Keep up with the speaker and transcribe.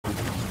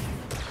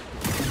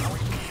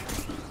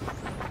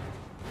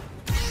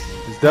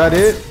that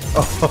it?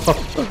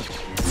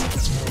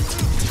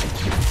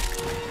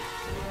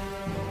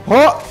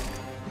 Huh?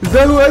 Is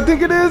that who I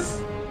think it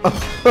is?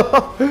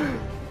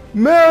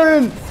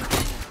 Merrin!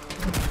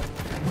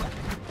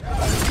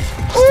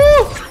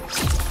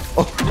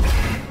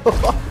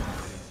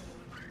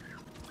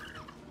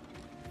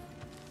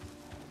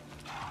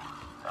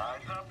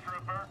 Eyes up,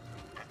 trooper.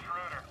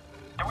 Intruder.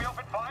 Do we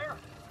open fire?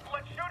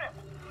 Let's shoot him.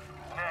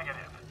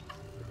 Negative.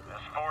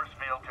 This force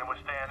field can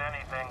withstand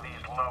anything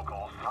these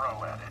locals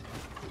throw at it.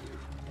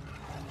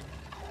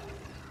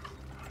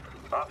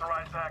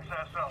 Authorized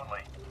access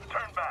only.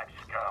 Turn back,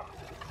 scum.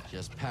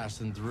 Just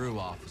passing through,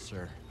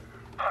 officer.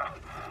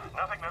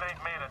 Nothing that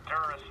ain't made of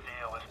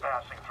Durasteel is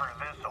passing through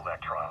this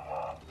electron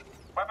wall.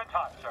 Weapons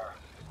hot, sir.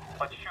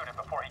 Let's shoot him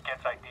before he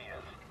gets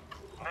ideas.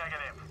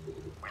 Negative.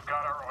 We've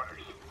got our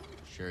orders.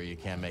 Sure you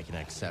can't make an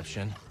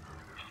exception?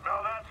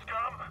 Smell that,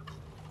 scum?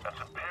 That's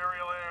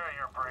Imperial air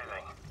you're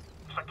breathing.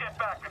 So get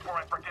back before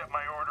I forget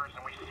my orders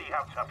and we see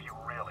how tough you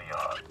really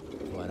are.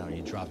 Why don't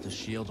you drop the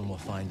shield and we'll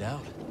find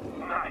out?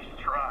 Nice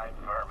try,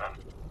 vermin.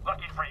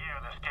 Lucky for you,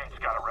 this gate's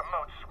got a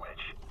remote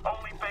switch.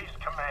 Only base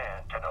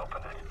command can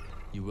open it.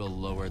 You will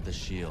lower the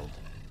shield.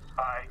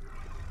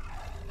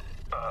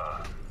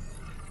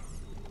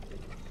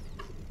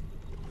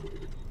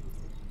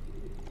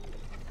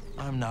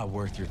 I'm not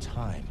worth your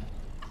time.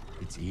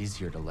 It's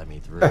easier to let me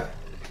through.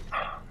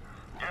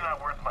 You're not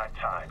worth my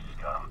time,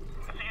 scum.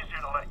 It's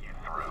easier to let you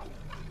through.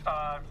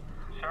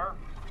 Sir?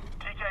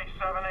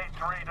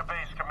 TK-783 to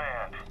base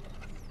command.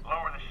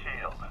 Lower the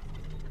shield.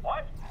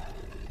 What?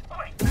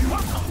 Wait,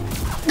 what?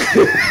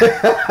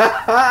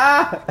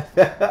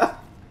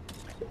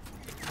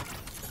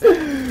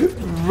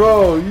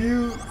 Bro,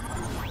 you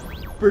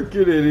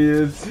freaking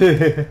idiots.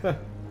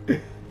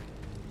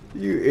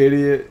 You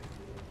idiot.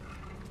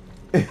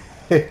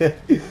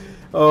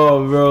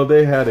 Oh, bro,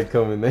 they had it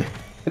coming.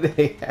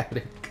 They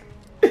had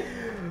it.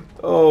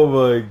 Oh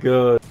my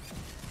god.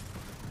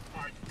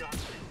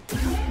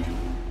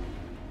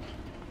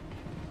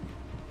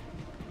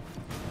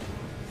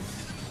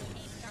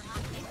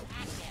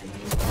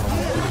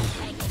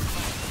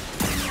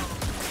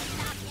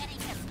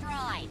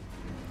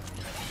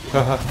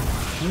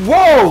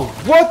 Whoa!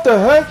 What the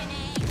heck?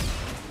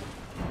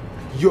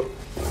 You.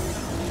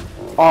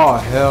 Oh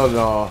hell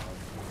no!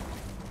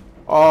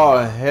 Oh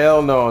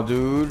hell no,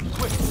 dude!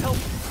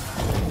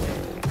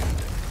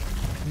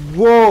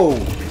 Whoa!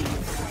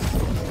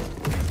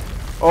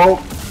 Oh,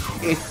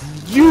 it's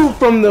you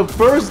from the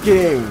first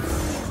game.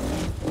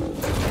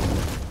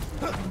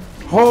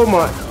 Oh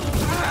my!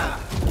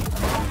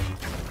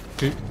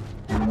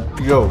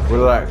 Yo,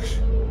 relax.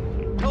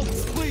 Help,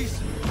 please!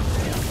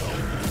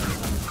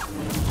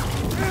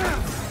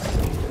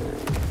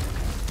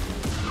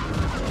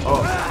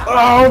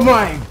 Oh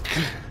my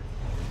god.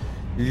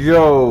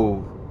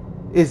 Yo,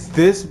 is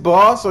this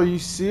boss? Are you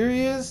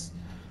serious?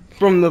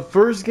 From the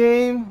first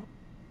game?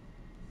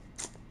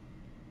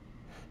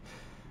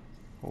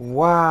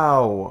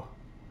 Wow.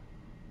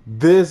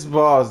 This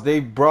boss, they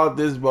brought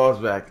this boss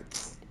back.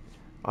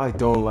 I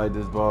don't like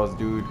this boss,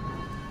 dude.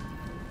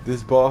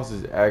 This boss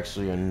is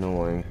actually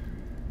annoying.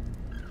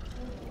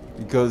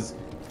 Because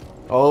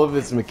all of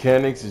its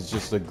mechanics is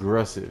just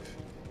aggressive.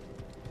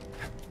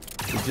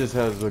 It just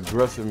has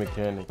aggressive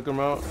mechanics. Look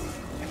him out.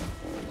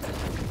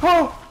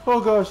 Oh! Oh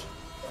gosh.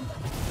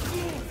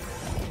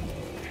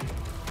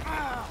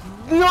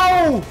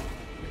 No!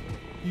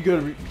 You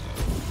gotta be...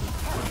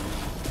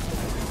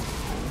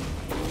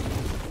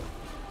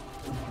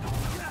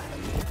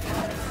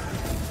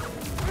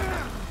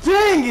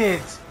 Dang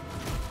it!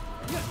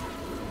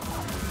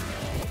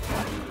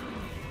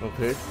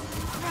 Okay.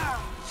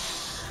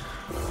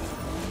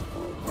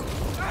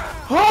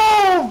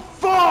 Oh,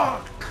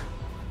 fuck!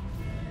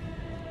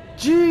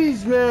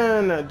 Jeez,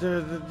 man.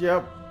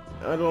 Yep.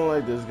 I don't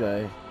like this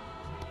guy.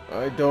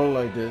 I don't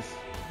like this.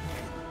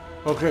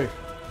 Okay.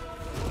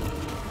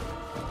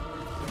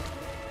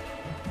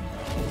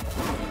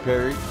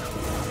 Parry.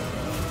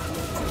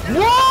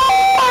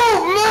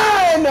 Whoa,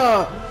 man!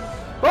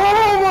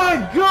 Oh my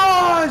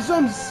gosh!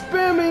 I'm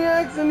spamming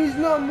X and he's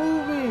not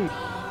moving.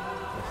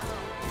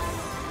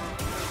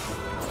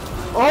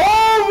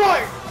 Oh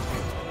my!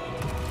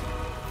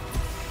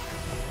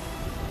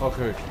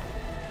 Okay.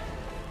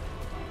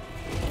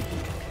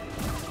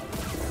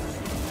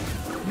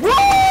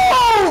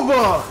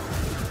 Whoa!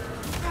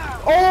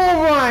 Oh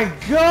my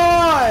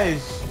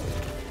gosh!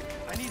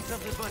 I need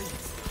something, buddy.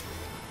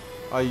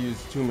 I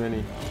used too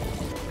many.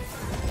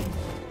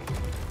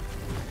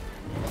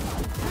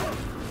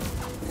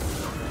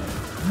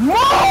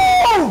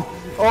 No!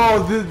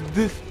 Oh,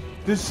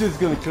 this shit's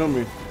gonna kill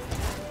me.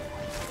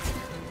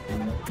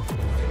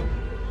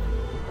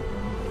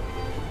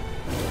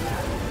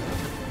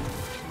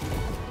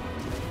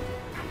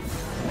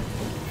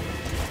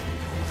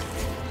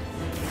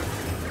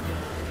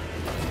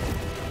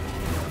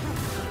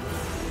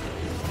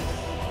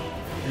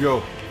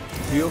 Yo,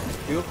 heal,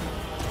 heal.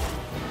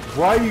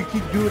 Why you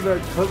keep doing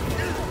that?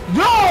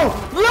 No!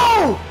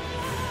 No!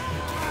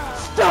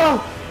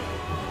 Stop!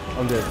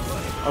 I'm dead.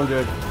 I'm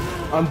dead.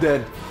 I'm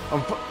dead. Oh!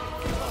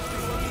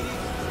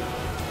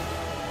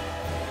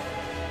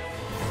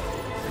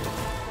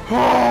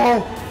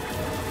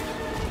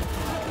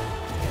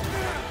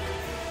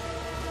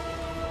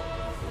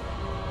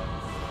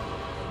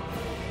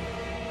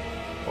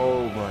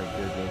 Oh my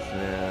goodness,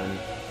 man.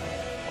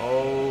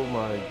 Oh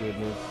my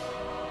goodness.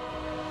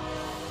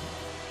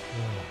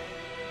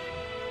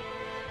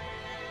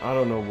 I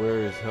don't know where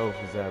his health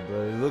is at, but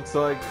it looks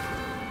like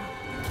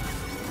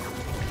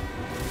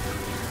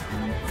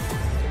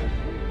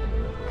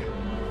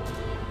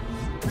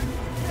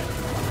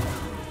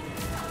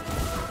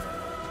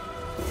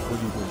what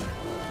are you doing?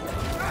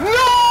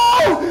 No!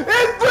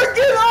 It's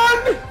freaking on!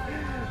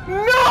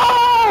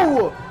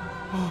 No!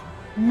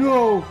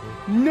 No!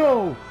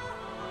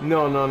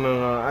 No!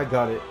 No, I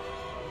got it.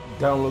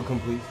 Download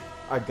complete.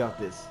 I got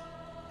this.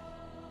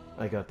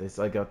 I got this.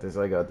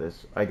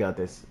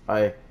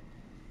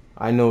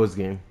 I know his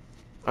game.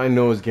 I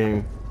know his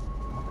game.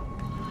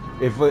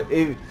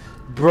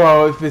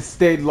 Bro, if it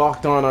stayed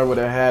locked on, I would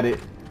have had it.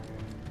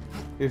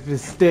 If it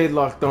stayed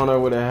locked on, I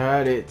would have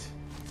had it.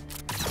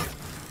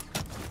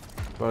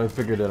 But I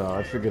figured it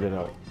out.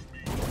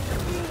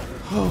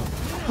 Oh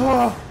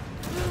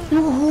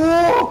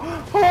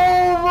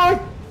my!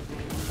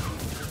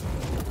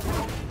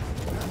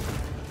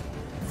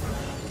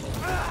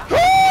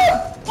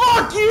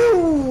 Fuck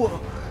you!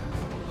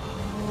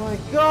 Oh my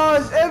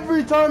gosh,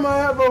 every time I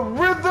have a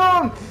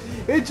rhythm,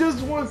 it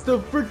just wants to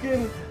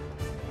freaking...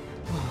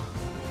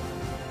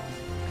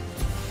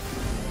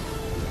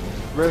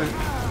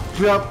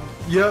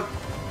 Yep.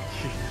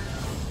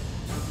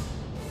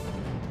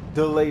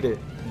 Delayed it.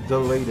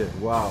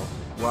 Wow.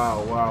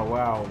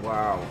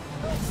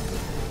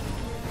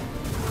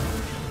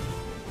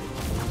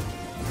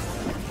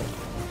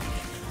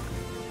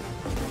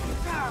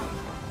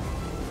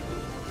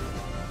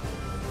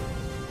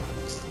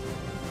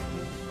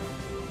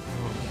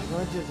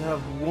 I just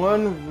have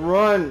one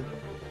run.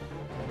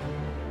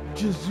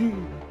 Just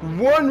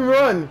one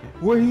run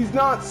where he's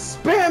not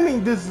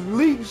spamming this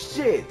leap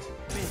shit.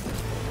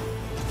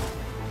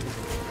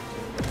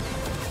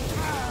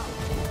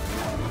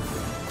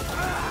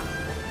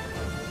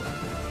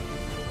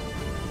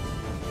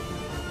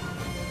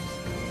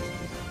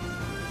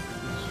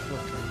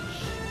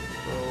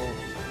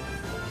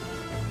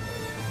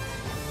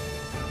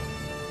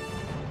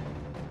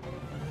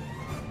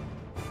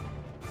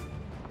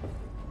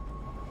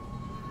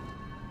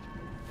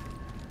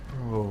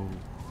 Bro,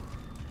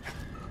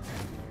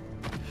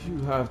 you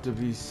have to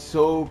be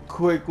so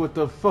quick with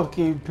the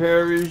fucking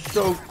parry,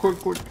 so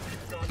quick with...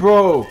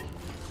 Bro,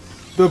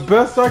 the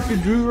best I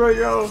could do right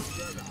now...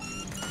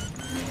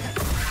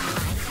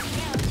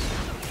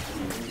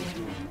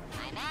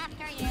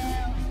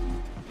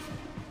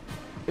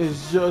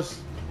 Is just...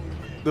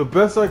 The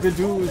best I could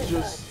do is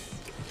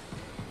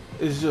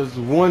just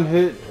one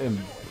hit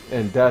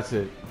and that's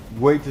it.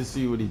 Wait to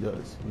see what he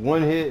does.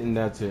 One hit and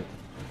that's it.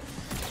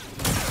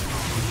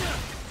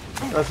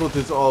 That's what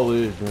this all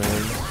is,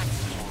 man.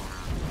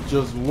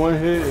 Just one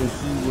hit and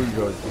see what he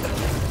does.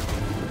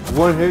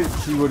 One hit,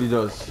 see what he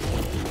does.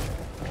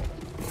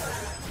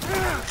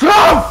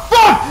 Oh,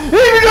 fuck!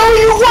 Even though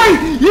you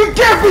wait, you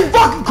can't be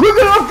fucking quick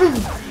enough to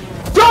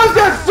dodge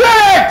that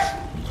shit!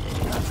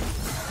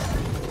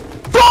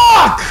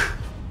 Fuck!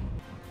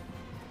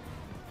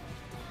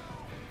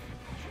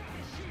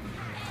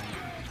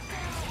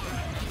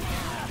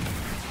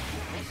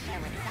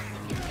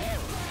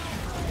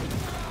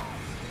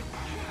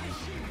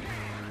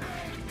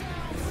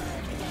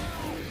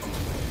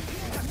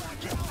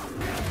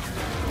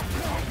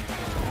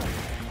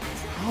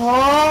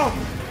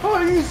 How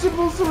are you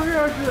supposed to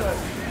react to that?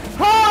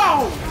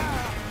 How?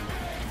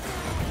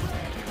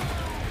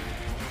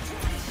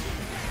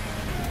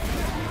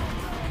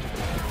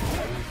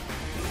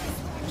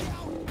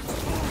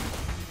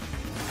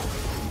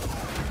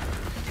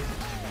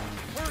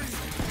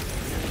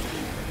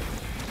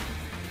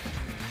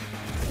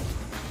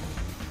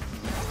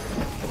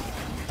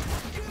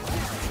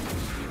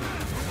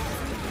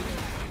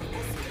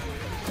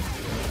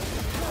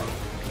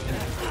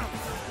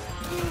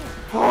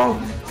 Oh,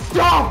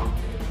 stop!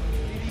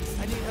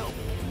 I need help.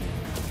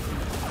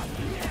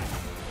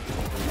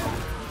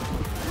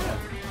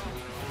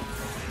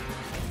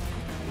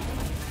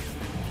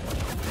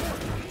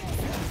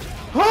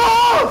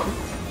 Oh!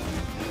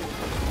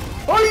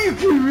 Are you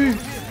kidding me?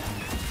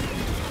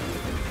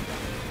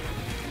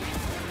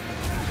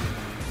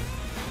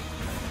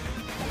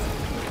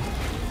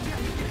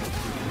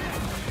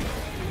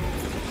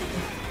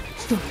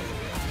 Stop.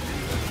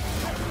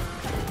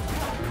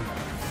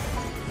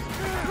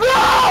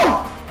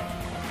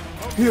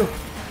 Heal.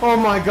 Oh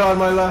my god,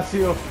 my last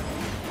heal.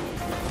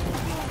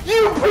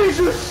 You piece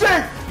of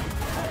shit!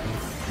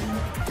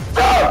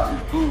 Stop!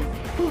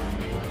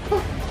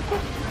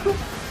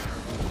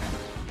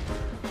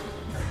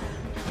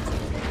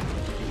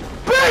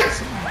 Bitch!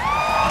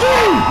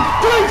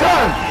 Game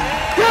time!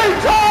 Game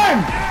time!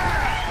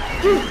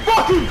 You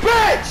fucking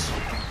bitch!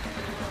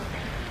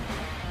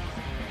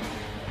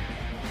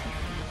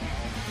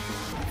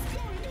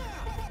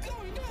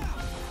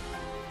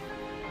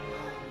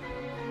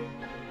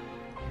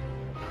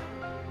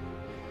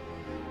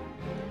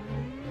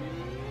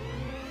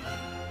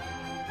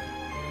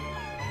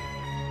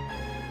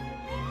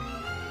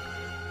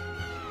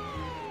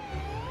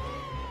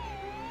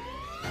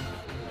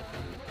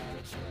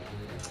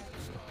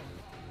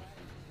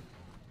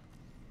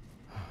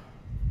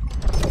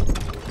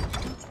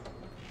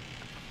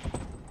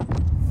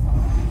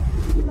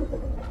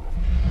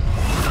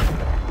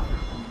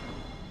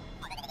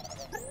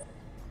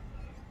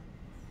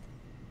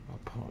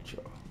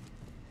 y'all.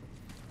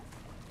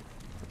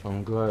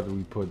 I'm glad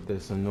we put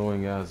this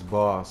annoying ass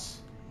boss.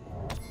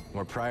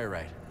 More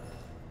priorite.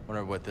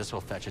 Wonder what this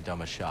will fetch at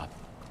Doma's shop.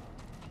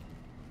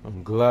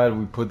 I'm glad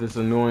we put this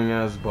annoying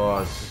ass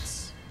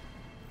boss.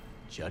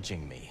 It's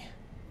judging me.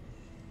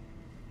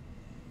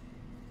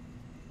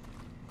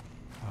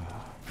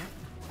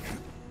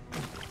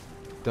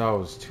 That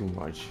was too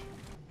much.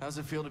 How's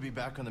it feel to be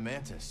back on the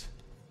Mantis?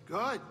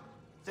 Good.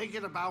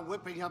 Thinking about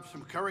whipping up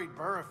some curried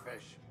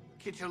burrafish.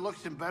 Kitchen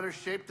looks in better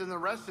shape than the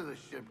rest of the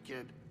ship,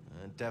 kid.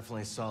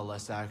 Definitely saw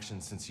less action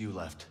since you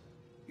left.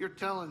 You're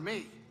telling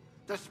me.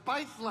 The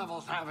spice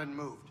levels haven't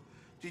moved.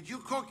 Did you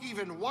cook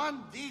even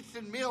one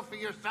decent meal for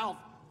yourself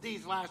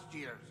these last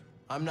years?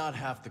 I'm not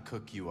half the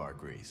cook you are,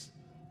 Grease.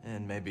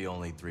 And maybe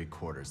only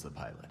 3/4 the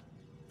pilot.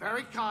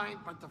 Very kind,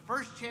 but the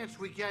first chance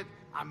we get,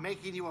 I'm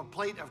making you a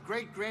plate of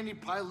Great Granny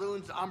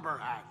Pyloon's umber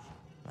hash.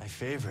 My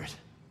favorite.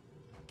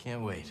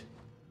 Can't wait.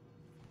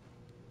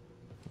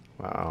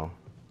 Wow.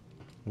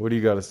 What do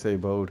you got to say,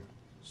 Bode?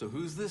 So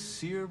who's this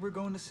seer we're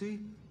going to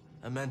see?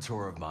 A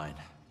mentor of mine.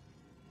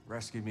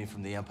 Rescued me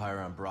from the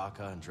Empire on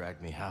Braca and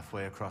dragged me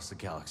halfway across the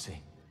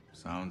galaxy.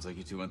 Sounds like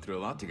you two went through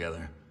a lot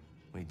together.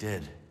 We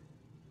did.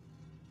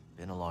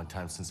 Been a long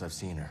time since I've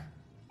seen her.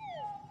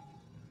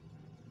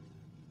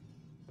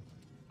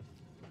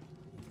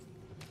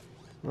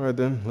 Alright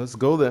then, let's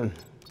go then.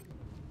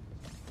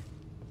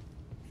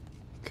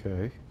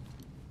 Okay.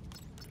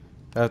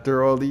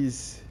 After all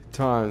these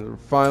times, we're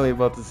finally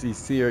about to see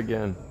Seer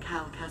again.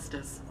 Cal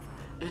Kestis,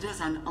 it is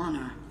an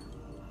honor.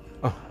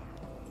 Oh,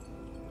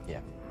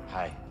 Yeah.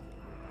 Hi.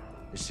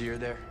 Is Seer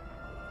there?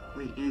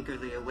 We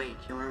eagerly await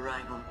your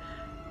arrival.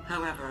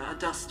 However, a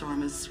dust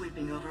storm is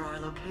sweeping over our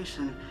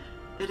location.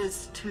 It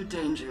is too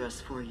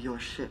dangerous for your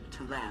ship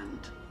to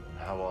land.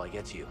 How will I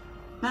get to you?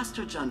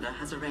 Master Junda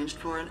has arranged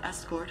for an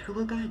escort who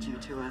will guide you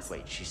to us.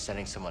 Wait, she's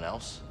sending someone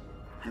else?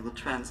 I will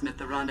transmit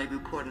the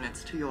rendezvous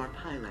coordinates to your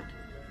pilot.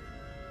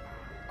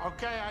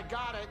 Okay, I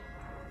got it.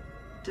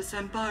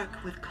 Disembark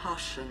with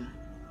caution.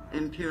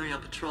 Imperial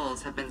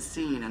patrols have been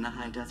seen in the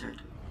high desert.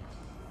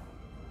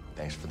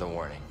 Thanks for the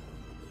warning.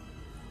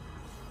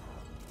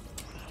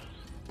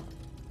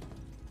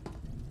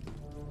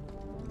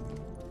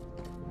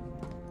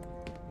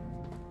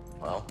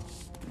 Well?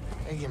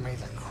 They give me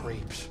the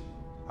creeps.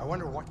 I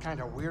wonder what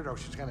kind of weirdo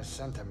she's gonna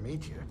send to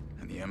meet you.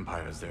 And the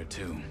Empire's there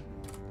too.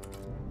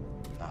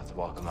 Not the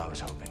welcome I was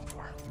hoping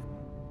for.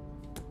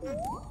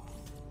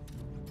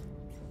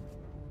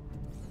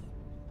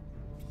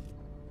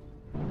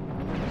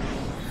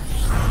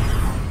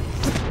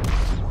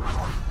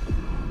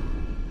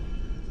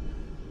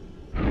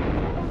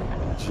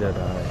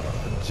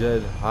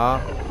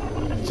 Jedi.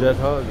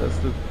 Jedha?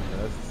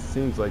 That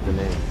seems like the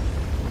name.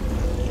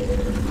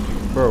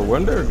 Bro,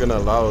 when they're gonna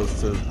allow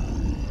us to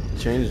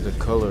change the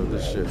color of the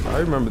ship? I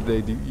remember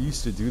they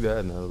used to do that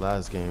in the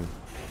last game.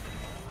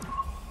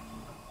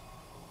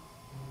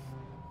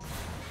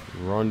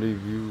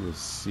 Rendezvous with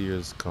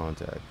Seer's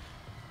contact.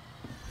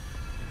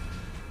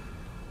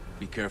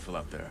 Be careful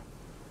out there.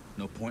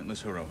 No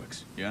pointless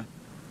heroics, yeah?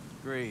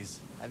 Grease,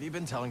 have you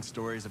been telling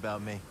stories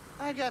about me?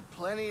 I got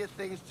plenty of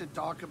things to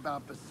talk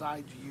about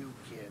besides you,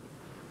 kid.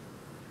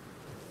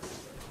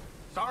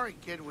 Sorry,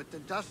 kid, with the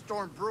dust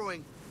storm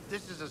brewing,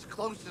 this is as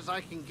close as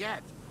I can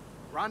get.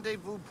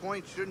 Rendezvous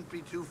point shouldn't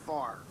be too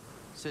far.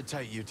 Sit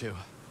tight, you two.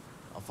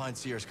 I'll find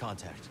Seer's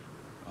contact.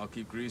 I'll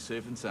keep Grease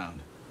safe and sound.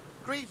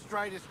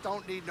 Grease-dritis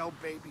don't need no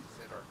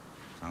babysitter.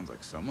 Sounds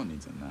like someone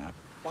needs a nap.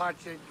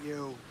 Watch it,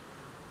 you.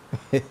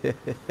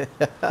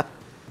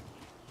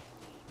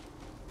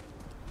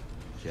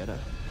 Jedi.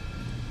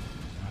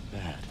 Not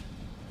bad.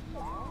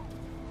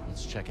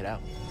 Let's check it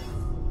out.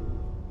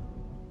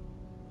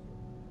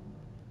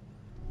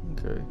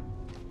 Okay.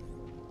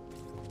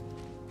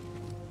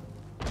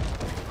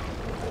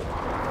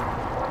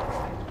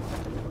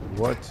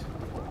 What?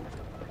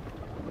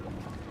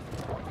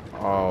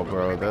 Oh,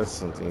 bro, that's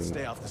something.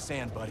 Stay off the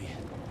sand, buddy.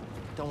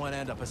 Don't want to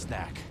end up a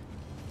snack.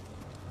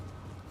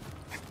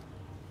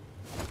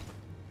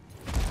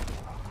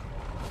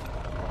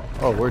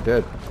 Oh, we're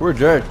dead. We're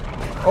dead.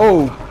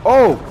 Oh,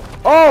 oh,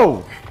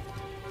 oh!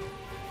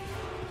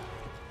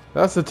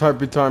 That's the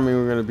type of timing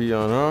we're gonna be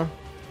on, huh?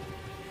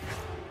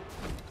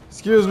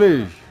 Excuse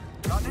me.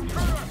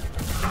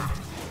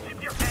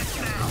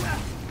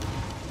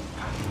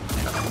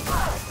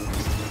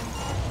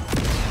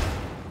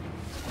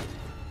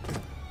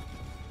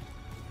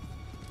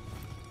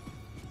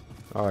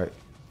 All right,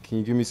 can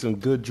you give me some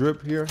good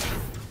drip here?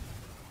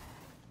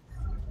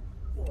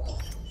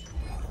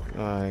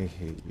 I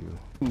hate you.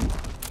 Ooh.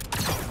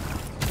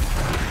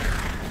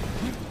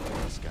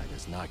 This guy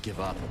does not give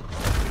up.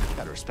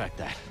 Gotta respect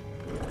that.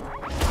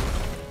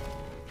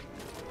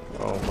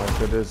 Oh my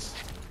goodness.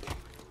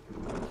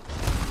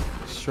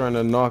 He's trying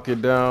to knock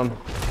it down.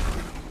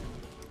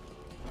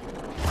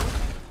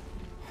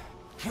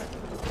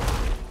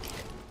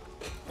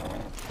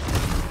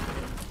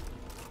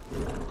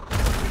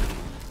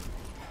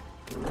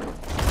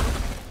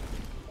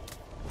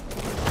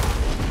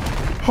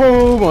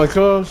 Oh my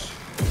gosh.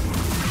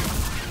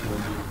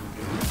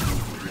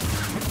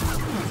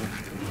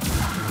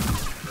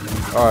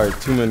 All right,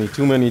 too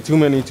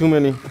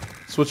many.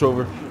 Switch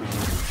over.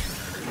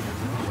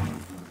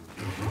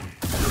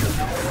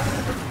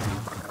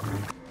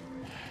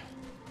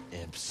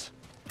 Imps.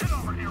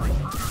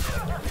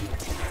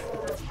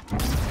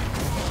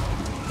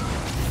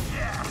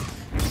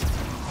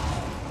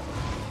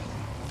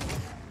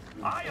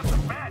 I am the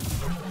best.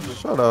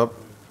 Shut up.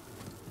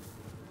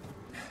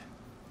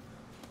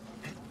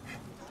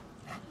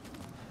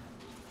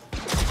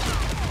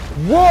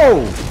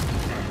 Whoa!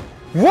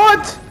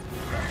 What?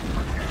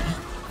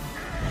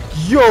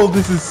 Yo,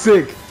 this is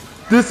sick.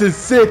 This is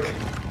sick.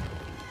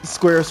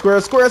 Square.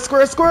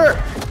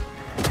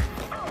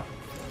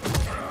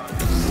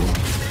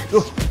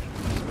 Ugh.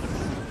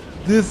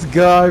 This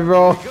guy,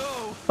 bro.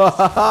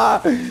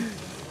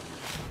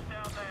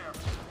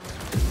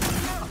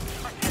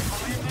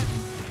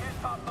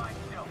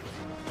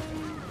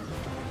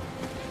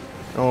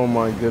 Oh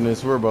my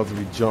goodness, we're about to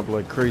be jumped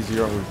like crazy,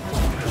 aren't we?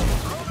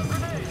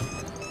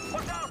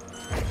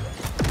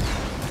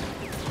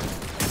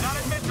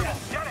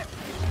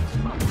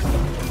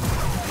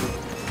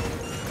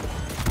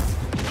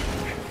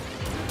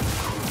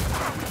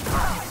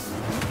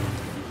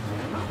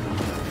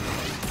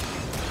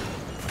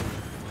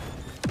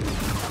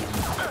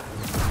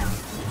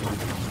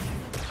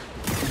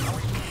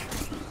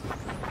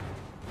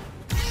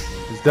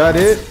 Is that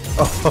it?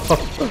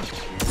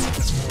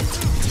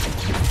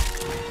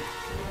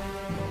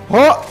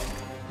 Huh?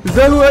 Is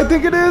that who I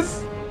think it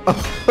is?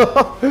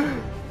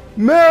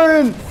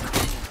 Merrin!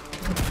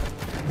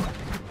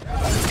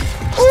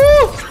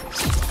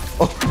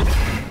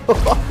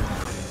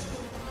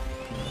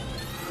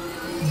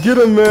 Get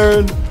him,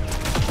 Merrin!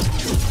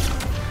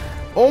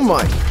 Oh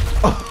my!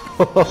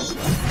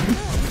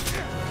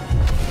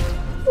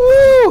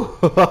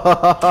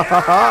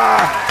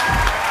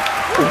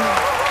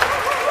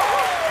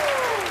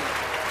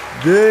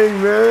 Dang,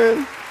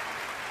 Merrin!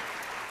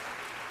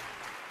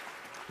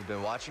 You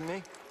been watching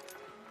me?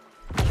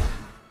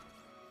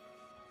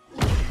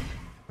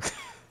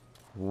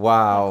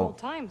 Wow. Old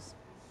times.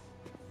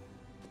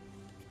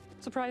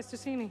 Surprised to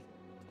see me.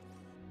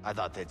 I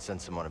thought they'd send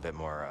someone a bit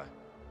more,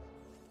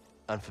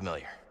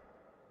 unfamiliar.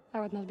 I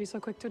would not be so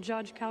quick to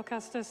judge, Cal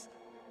Kestis.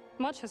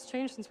 Much has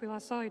changed since we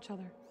last saw each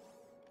other.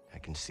 I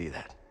can see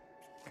that.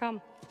 Come.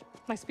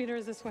 My speeder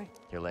is this way.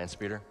 Your land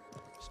speeder?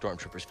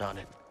 Stormtroopers found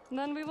it.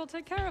 Then we will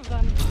take care of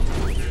them.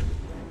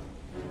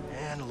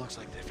 And it looks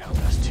like they found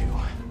us too.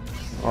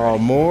 Oh,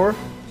 more?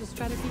 Just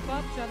try to keep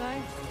up,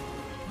 Jedi.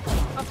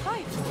 A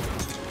fight!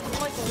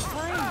 Like old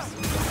times.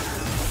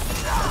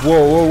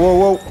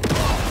 Whoa.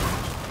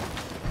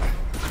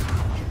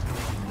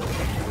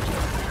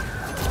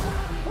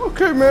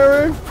 Okay,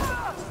 Merrin. I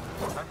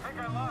think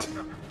I lost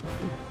him.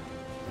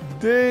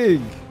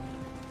 Dig.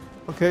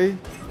 Okay.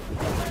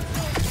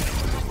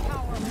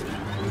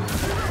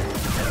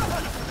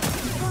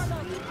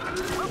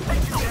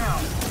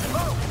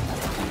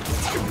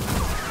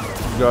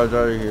 Guys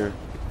out of here.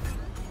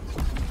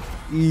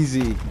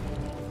 Easy.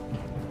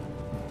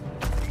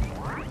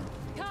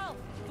 Cal,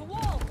 the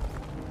wall!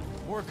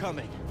 We're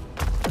coming.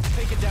 Let's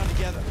take it down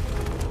together.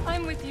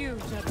 I'm with you,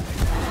 Jedi.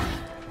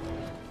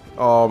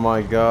 Oh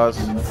my gosh.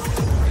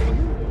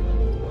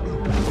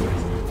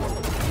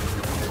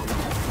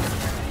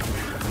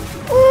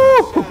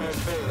 Ooh.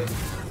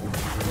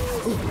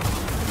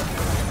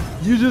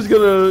 You just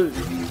gonna.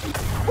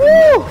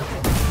 Woo!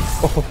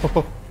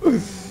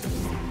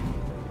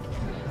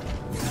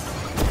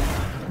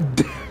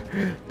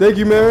 Thank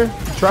you, Merrin.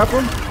 Trap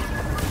him.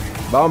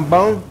 Bam,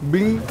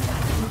 bing.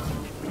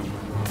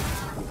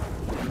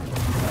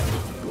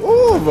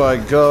 Oh my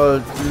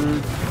god,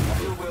 dude.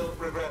 You will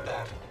regret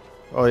that.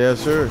 Oh, yes,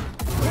 sir.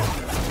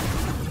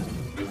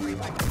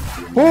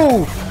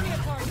 Oh!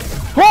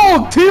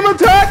 Oh, team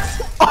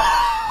attacks!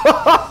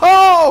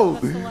 Oh!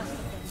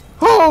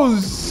 Oh,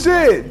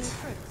 shit!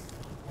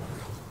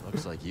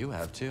 Looks like you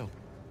have too.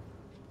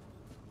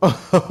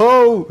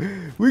 Oh,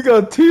 we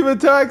got team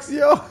attacks,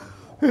 yo!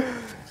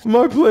 Am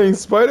I playing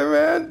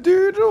Spider-Man?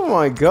 Dude, oh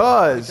my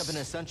gosh. Picked up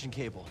an ascension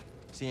cable.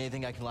 See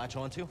anything I can latch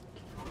onto?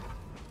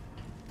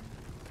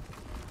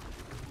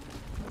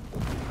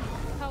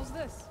 How's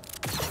this?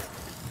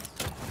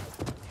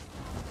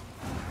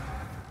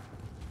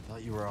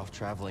 Thought you were off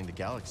traveling the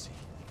galaxy.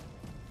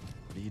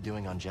 What are you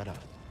doing on Jedi?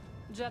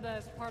 Jedi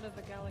is part of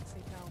the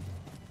galaxy, Cal.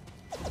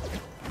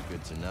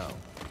 Good to know.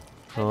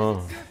 I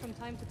visit here from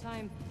time to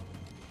time.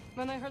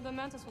 When I heard the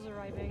Mantis was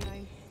arriving,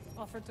 I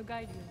offered to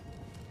guide you.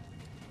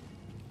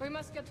 We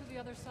must get to the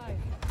other side.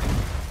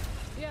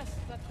 Yes,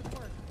 that could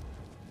work.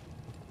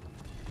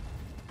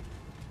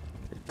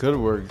 It could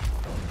work.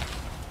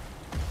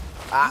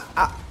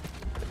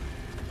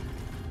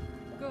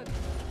 Good.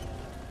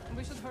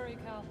 We should hurry,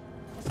 Cal.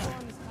 A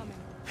storm is coming.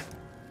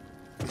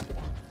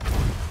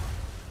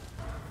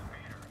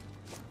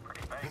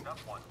 Pretty banged up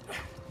one. There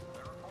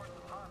are reports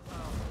of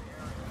hostiles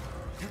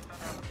in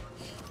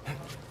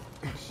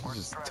the area. She's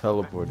just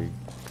teleporting.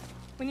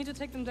 We need to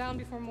take them down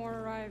before more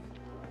arrive.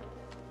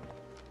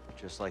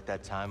 Just like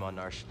that time on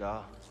Nar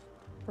Shaddaa.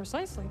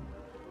 Precisely.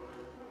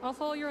 I'll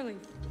follow your lead.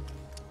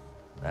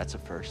 That's a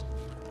first.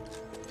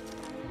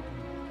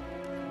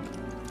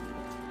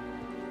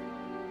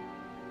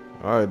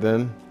 All right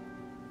then.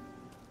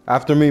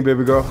 After me,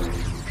 baby girl.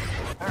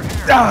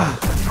 Ah!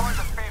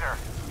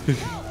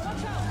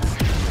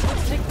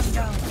 Let's take them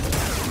down.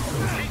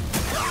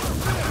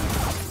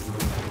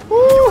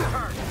 Woo!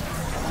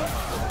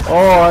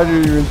 Oh, I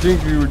didn't even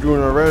think you were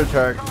doing a red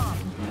attack.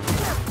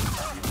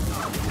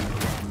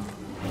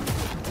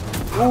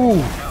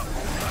 Ooh.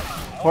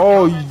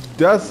 Oh,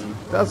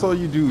 that's all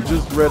you do.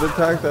 Just red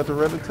attacks after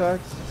red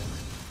attacks.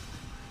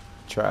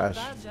 Trash.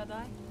 Bad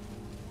Jedi.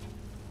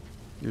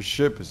 Your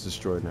ship is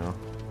destroyed now.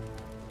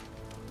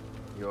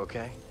 You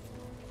okay?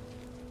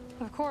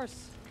 Of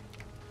course.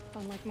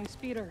 Unlike my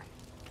speeder.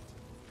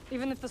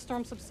 Even if the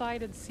storm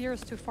subsided,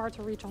 Seer's too far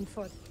to reach on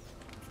foot.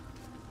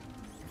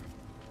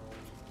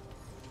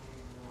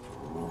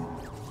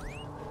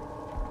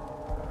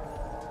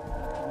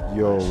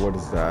 Yo, what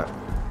is that?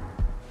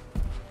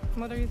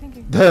 What are you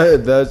thinking?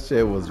 That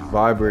shit was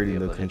vibrating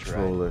the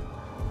controller.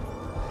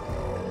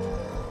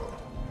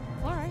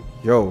 All right,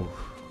 Yo.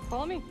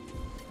 follow me.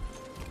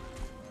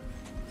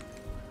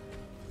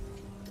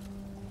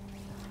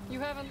 You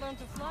haven't learned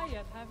to fly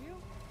yet, have you?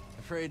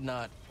 Afraid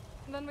not.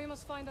 Then we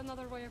must find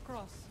another way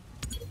across.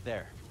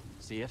 There.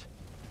 See it?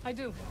 I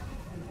do.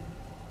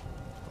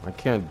 I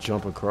can't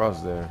jump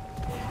across there.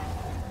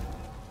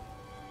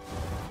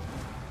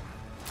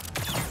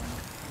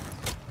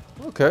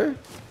 Okay.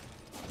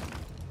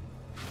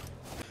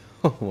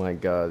 Oh my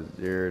god,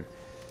 Jared.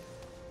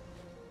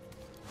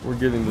 We're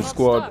getting the Not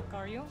squad stuck,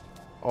 are you?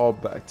 all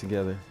back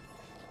together.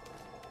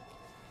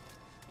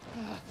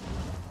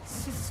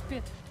 See the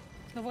spit.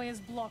 The way is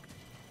blocked.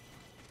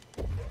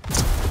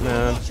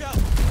 Man.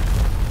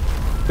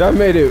 That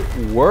made it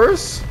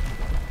worse?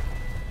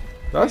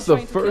 That's the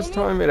trying to kill first me?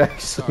 time it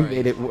actually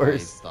made it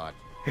worse. It's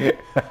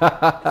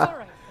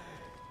alright.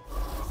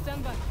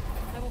 Stand by.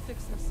 I will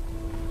fix this.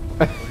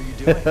 What are you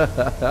doing?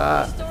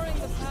 Restoring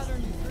the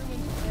pattern you threw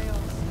into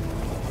chaos.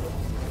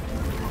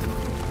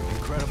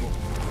 Incredible.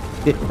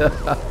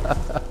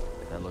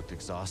 That looked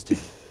exhausting.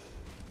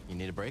 You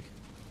need a break?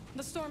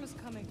 The storm is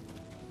coming.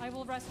 I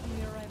will rest when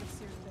we arrive at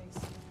Seer's base.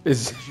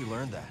 Is How did you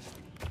learn that?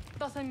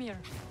 Dathamir.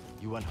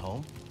 You went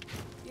home?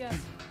 Yes.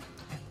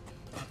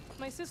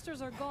 My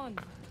sisters are gone,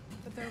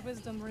 but their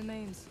wisdom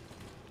remains.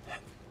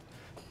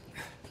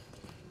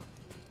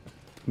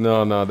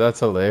 No,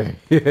 that's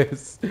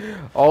hilarious.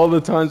 All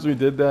the times we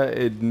did that,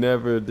 it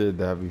never did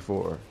that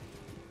before.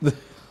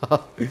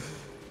 Ah, the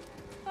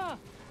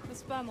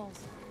spammels.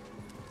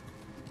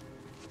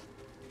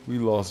 We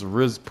lost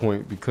Riz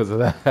Point because of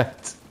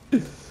that.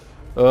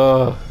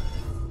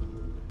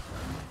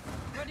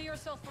 Ready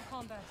yourself for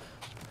combat.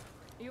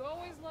 You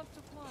always love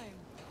to climb.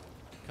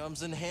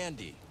 Comes in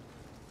handy.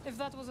 If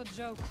that was a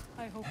joke,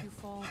 I hope you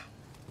fall.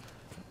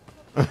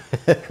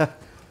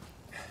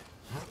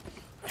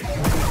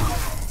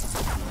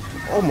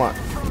 Oh my.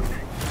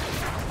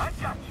 I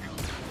got you.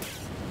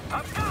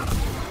 I've got him.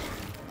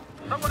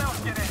 Someone else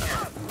get in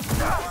here.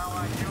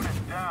 Allied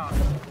unit down.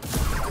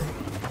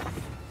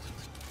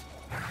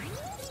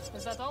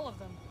 Is that all of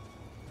them?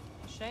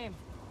 Shame.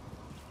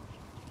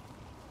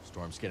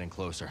 Storm's getting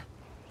closer.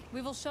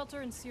 We will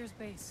shelter in Seer's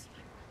base.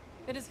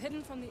 It is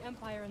hidden from the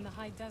Empire in the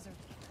high desert.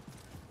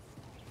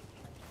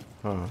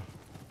 Huh.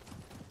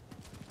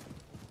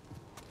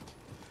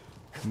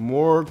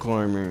 More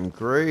climbing,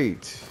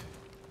 great.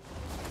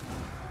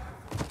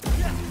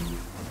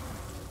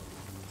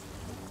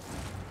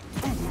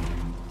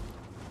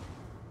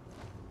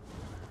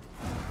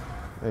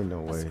 Ain't no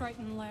A way.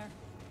 Skriton lair.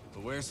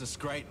 But where's the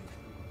Skriton?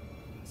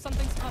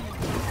 Something's coming.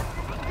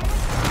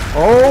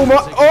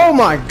 Oh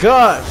my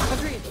gosh.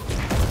 Agreed.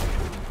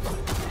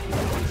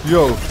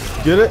 Yo,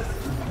 get it?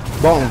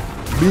 Boom.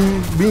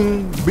 Bing,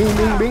 bing, bing,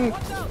 bing, bing.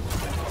 Watch out!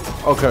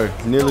 Okay,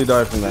 nearly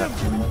died from that.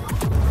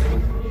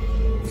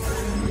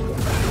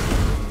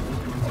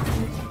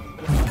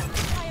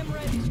 I am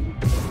ready.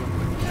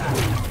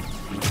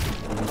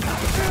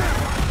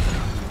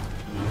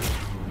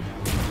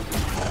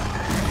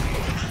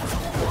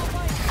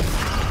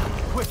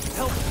 Quick,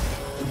 help!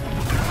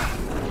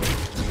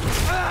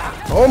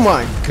 Oh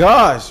my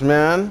gosh,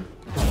 man.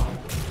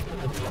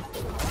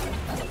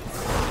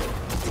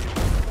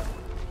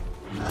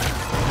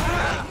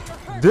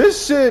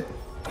 This shit.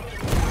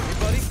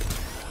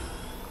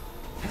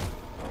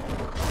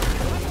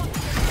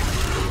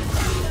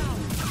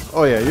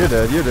 Oh yeah, you're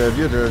dead, you're dead,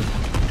 you're dead.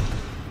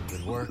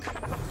 Good work.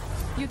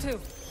 You too.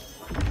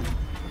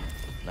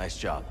 Nice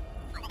job.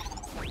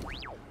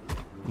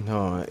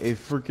 No, it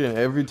freaking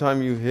every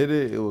time you hit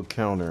it, it will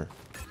counter.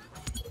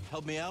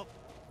 Help me out?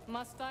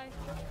 Must I?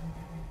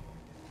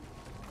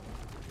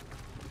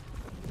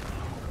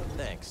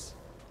 Thanks.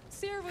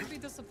 Seer would be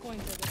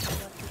disappointed if I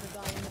left you to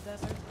die in the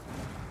desert.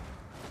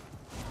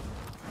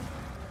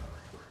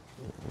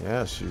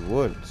 Yeah, she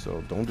would,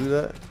 so don't do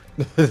that.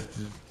 The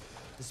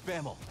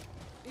Spammel.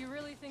 You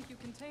really think you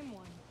can tame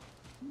one?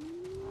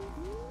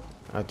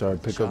 After I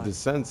pick up the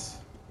sense.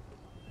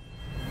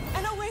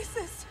 An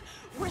oasis!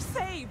 We're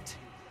saved!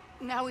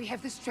 Now we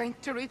have the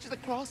strength to reach the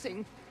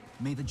crossing.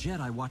 May the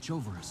Jedi watch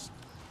over us.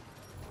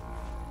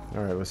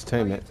 All right, let's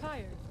tame Are you it.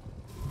 tired?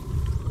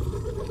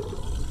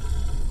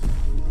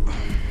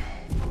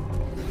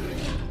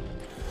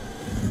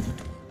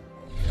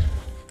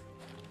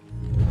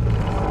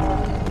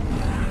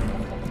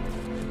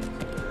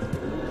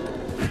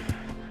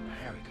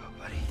 There we go,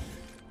 buddy.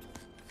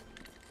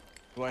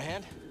 You want a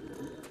hand?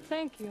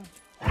 Thank you.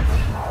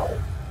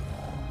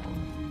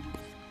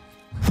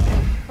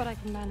 But I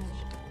can manage.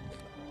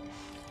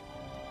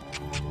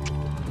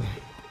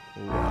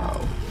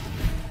 Wow.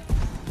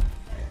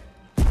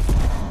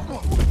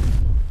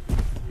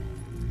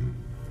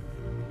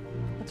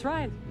 That's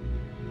right.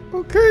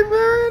 Okay,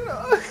 Merrin.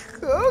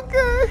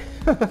 Okay.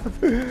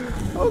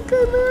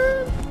 Okay,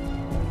 Merrin.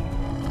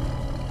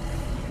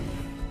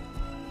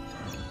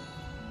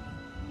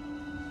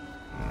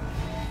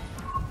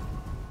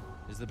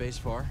 Is the base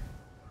far?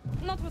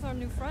 Not with our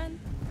new friend.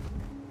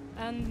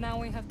 And now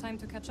we have time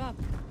to catch up.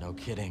 No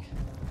kidding.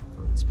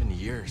 It's been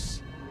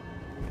years.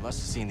 You must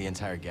have seen the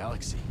entire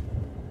galaxy.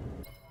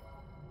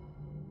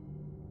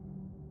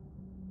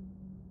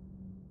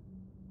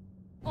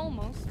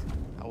 Almost.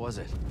 How was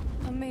it?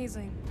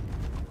 Amazing.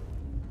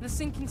 The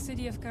sinking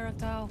city of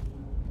Karatao.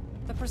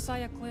 The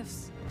Persaya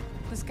Cliffs.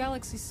 This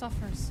galaxy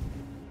suffers.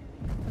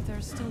 But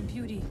there's still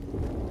beauty.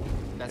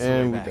 That's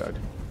And the we way back. died.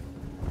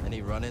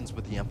 Any run-ins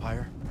with the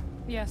Empire?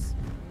 Yes.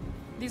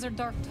 These are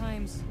dark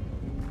times.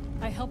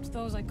 I helped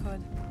those I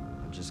could.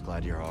 I'm just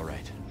glad you're all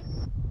right.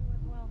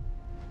 Well,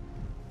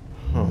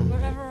 Huh.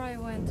 wherever I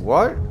went,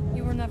 What?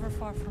 you were never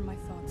far from my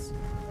thoughts.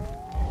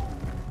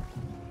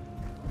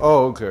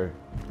 Oh, okay.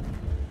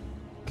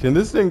 Can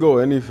this thing go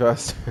any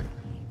faster?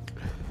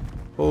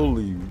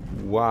 Holy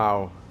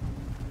wow.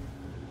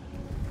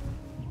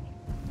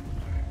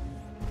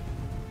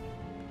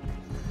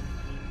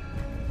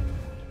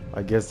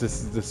 I guess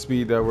this is the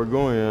speed that we're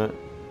going at.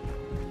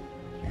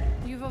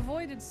 You've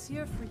avoided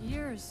Seer for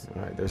years.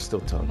 Alright, they're still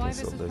talking, Why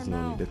so visit there's her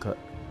no now? need to cut.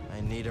 I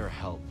need her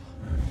help.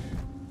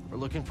 We're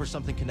looking for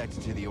something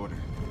connected to the Order.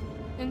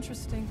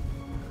 Interesting.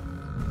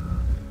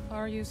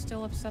 Are you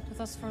still upset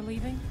with us for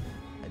leaving?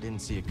 I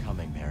didn't see it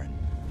coming, Merrin.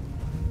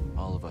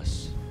 All of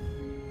us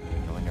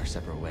going our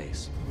separate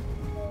ways.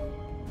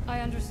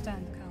 I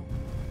understand,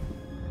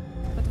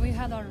 Cal. But we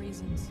had our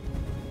reasons.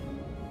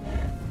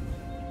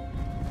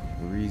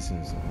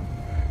 Reasons.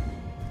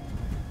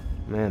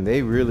 Man,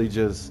 they really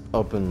just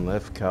up and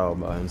left Cal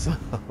by himself.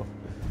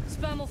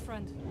 Spammel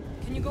friend,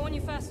 can you go any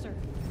faster?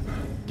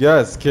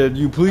 Yes, can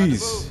you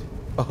please?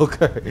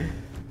 Okay.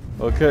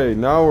 Okay,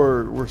 now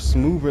we're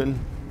smoothing.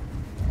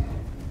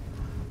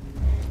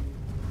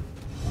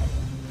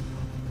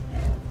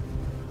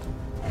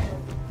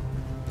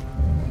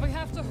 We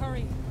have to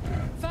hurry.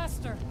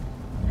 Faster.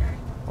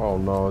 Oh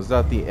no, is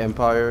that the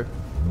Empire?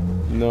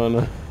 No,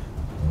 no.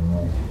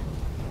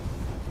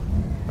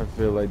 I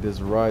feel like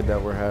this ride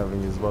that we're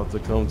having is about to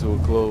come to a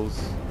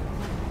close.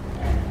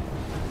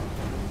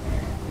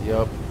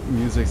 Yup,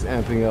 music's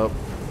amping up.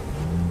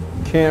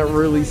 Can't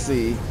really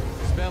see.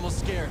 Spammel's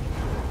scared.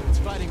 It's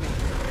fighting me.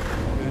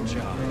 Good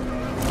job.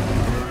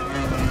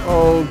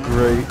 Oh,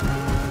 great.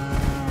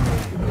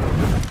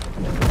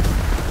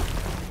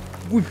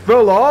 We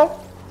fell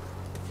off?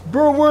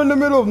 Bro, we're in the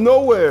middle of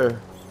nowhere.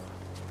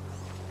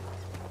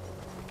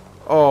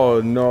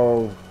 Oh,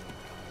 no.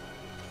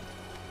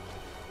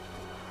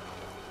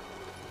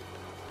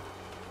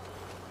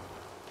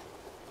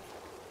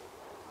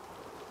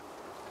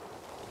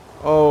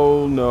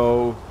 Oh,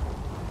 no.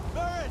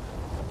 Merrin!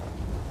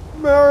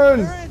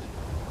 Merrin!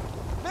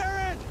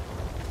 Merrin! Merrin!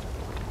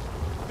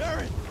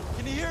 Merrin!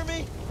 Can you hear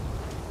me?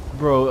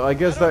 Bro, I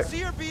guess I don't that see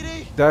her,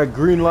 BD. that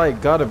green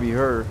light gotta be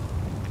her.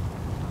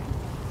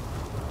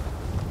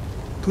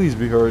 Please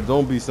be her.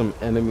 Don't be some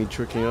enemy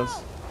tricking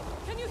us.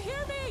 Can you hear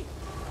me?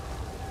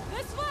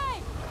 This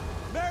way!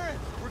 Merrin,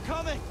 we're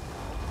coming.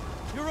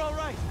 You're all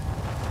right.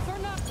 For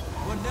now.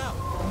 What now?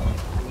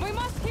 We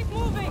must keep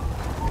moving.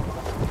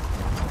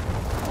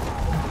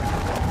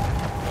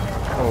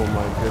 Oh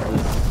my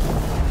goodness.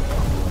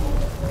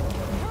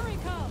 Hurry,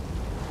 Cal.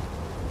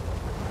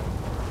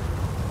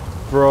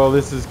 Bro,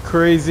 this is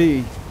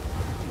crazy.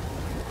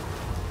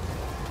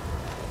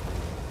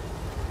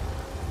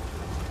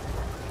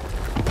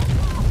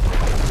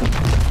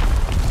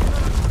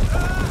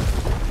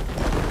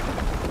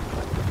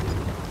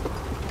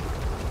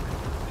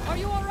 Are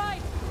you all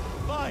right?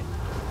 Fine.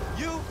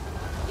 You?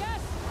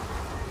 Yes.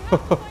 We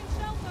have to find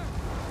shelter.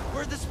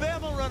 Where'd the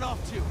Spammel run off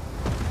to? It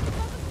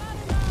doesn't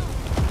matter now.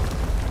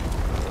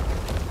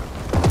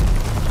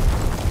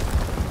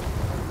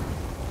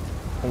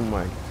 Oh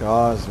my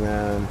gosh,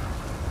 man.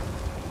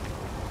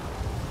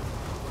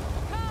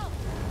 Cal,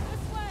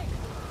 this way.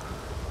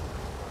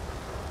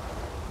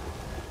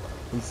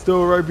 He's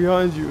still right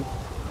behind you.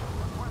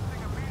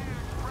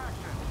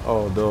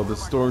 Oh no, the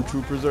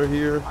stormtroopers are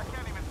here. I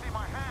can't even see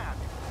my hand.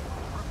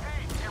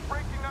 Repeat, you're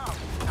breaking up.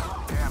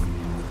 Oh, damn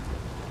it.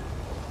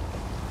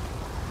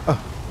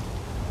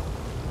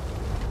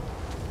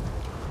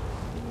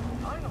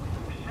 Finally,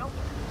 the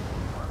shelter.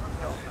 Whoever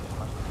built this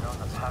must have known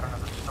the pattern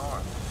of the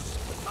storm.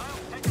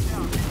 I'll take it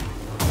down.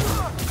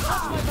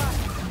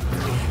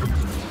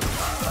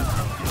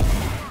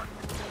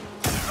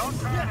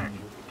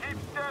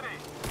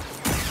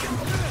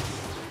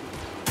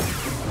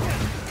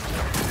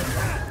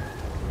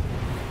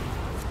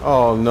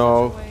 Oh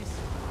no.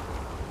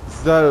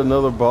 Is that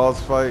another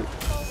boss fight?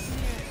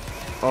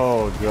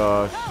 Oh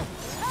gosh.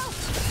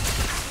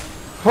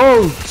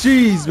 Oh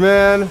jeez,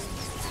 man.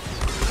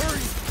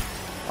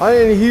 I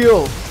didn't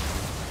heal.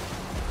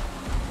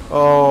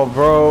 Oh,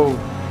 bro.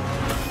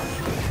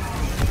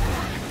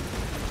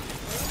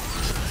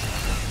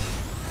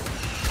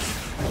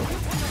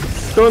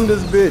 Stun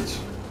this bitch.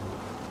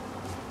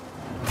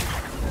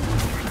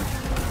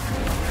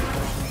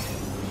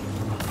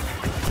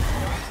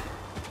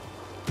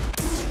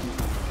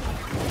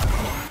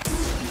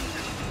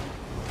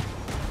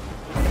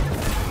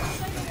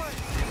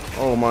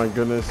 Oh my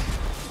goodness.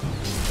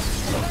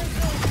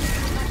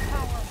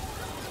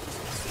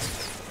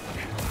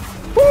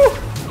 Woo!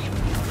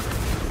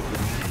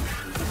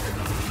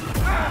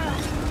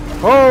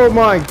 Oh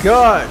my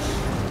gosh.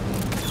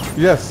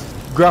 Yes,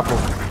 grapple.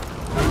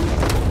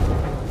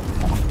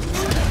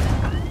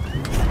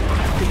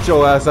 Get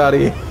your ass out of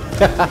here.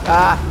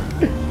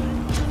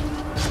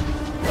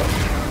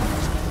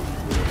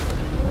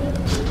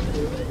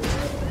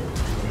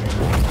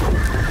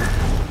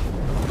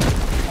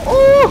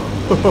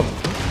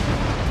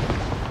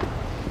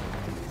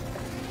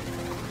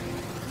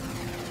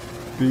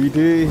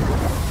 BD.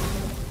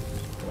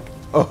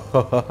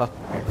 Oh.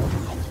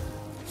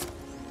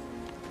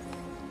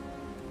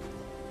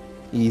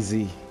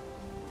 Easy.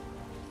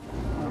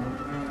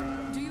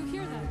 Do you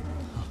hear that?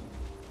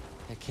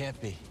 It can't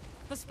be.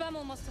 The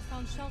Spammel must have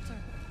found shelter.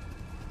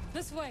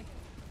 This way.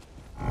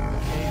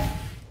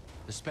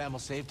 The Spammel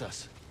saved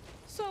us.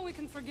 So we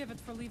can forgive it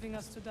for leaving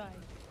us to die.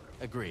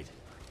 Agreed.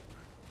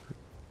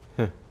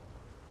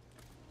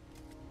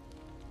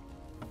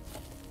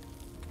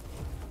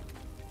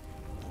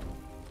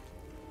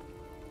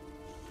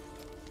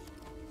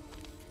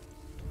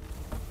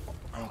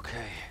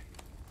 Okay.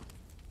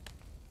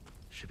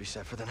 Should be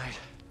set for the night.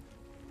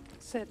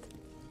 Sit.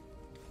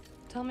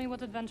 Tell me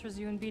what adventures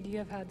you and BD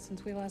have had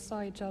since we last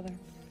saw each other.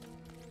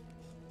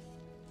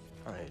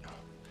 All right.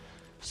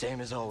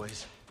 Same as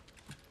always.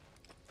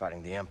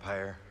 Fighting the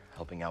Empire,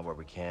 helping out where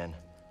we can.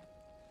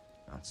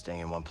 Not staying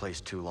in one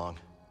place too long.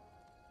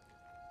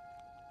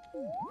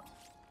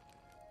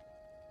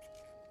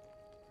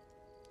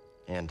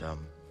 And,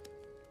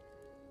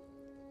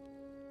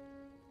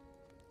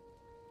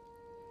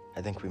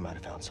 I think we might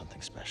have found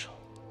something special.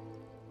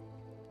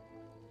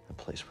 A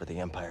place where the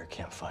Empire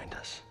can't find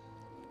us.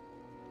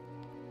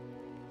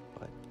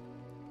 But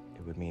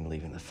it would mean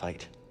leaving the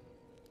fight.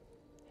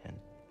 And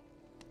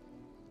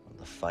well,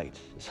 the fight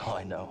is all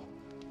I know.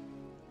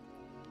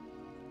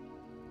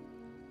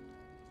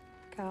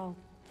 Cal.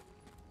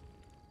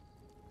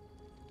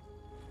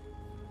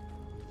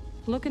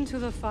 Look into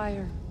the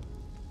fire.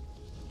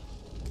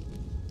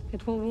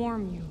 It will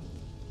warm you.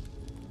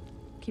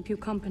 Keep you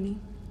company.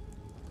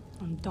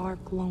 On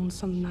dark,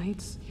 lonesome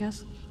nights,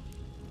 yes?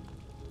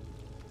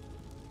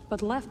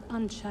 But left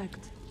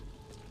unchecked,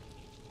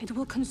 it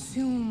will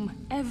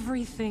consume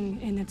everything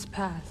in its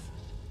path.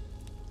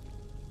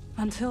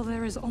 Until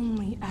there is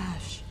only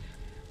ash.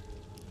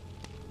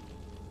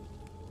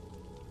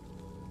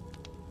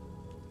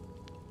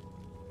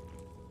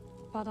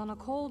 But on a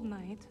cold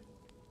night,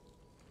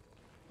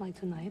 like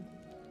tonight,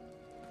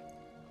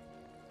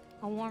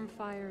 a warm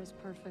fire is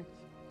perfect.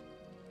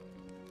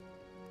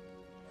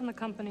 And the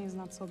company is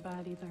not so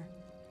bad either.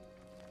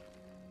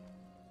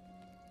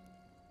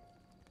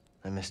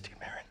 I missed you,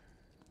 Merrin.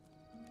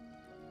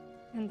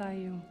 And I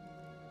you.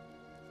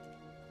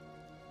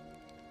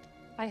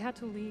 I had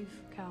to leave,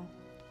 Cal.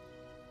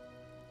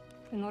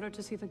 In order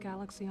to see the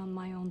galaxy on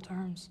my own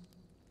terms.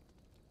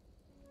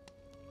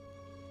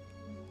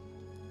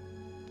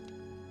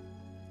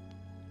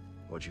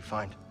 What'd you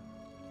find?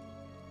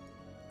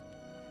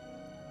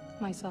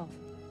 Myself.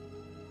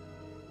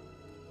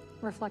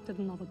 Reflected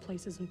in all the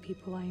places and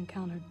people I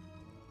encountered.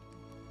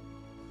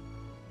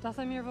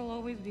 Dathomir will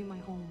always be my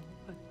home,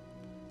 but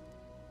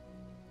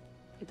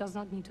it does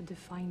not need to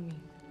define me.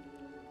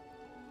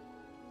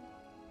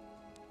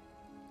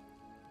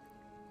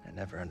 I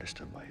never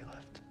understood why you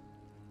left.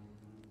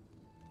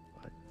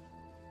 But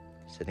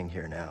sitting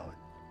here now,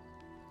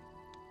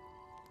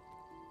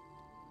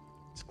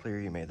 it's clear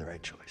you made the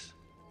right choice.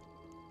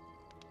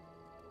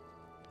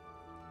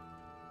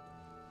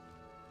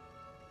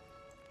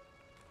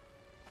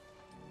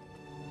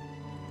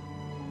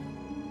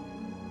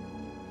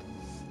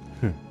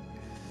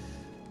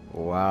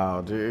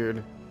 Wow,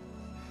 dude.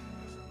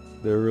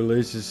 Their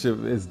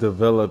relationship is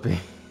developing.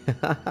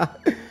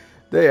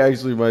 They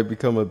actually might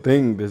become a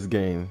thing this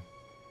game.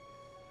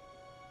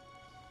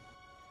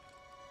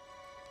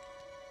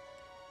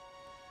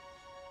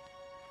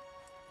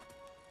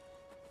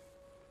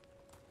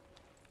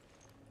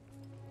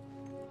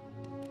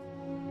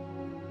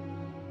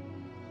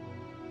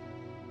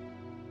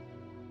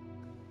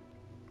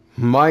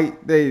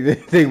 Might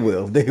they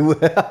will. They will.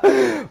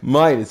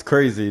 Might is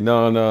crazy.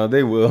 No,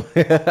 they will.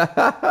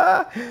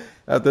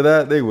 After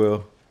that, they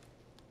will.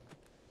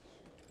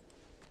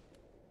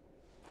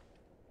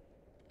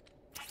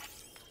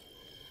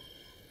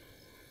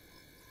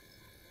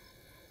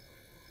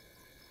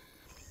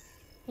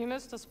 You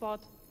missed a spot.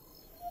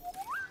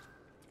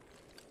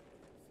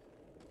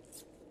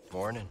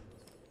 Morning.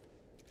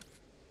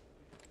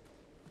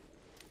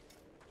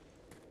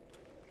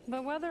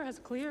 The weather has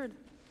cleared.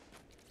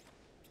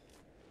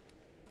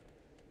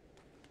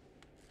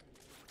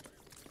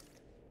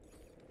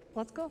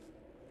 Let's go.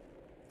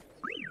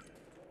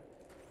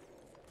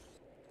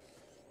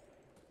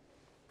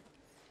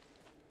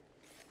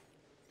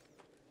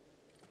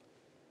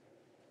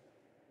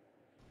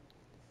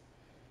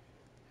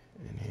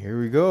 And here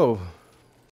we go.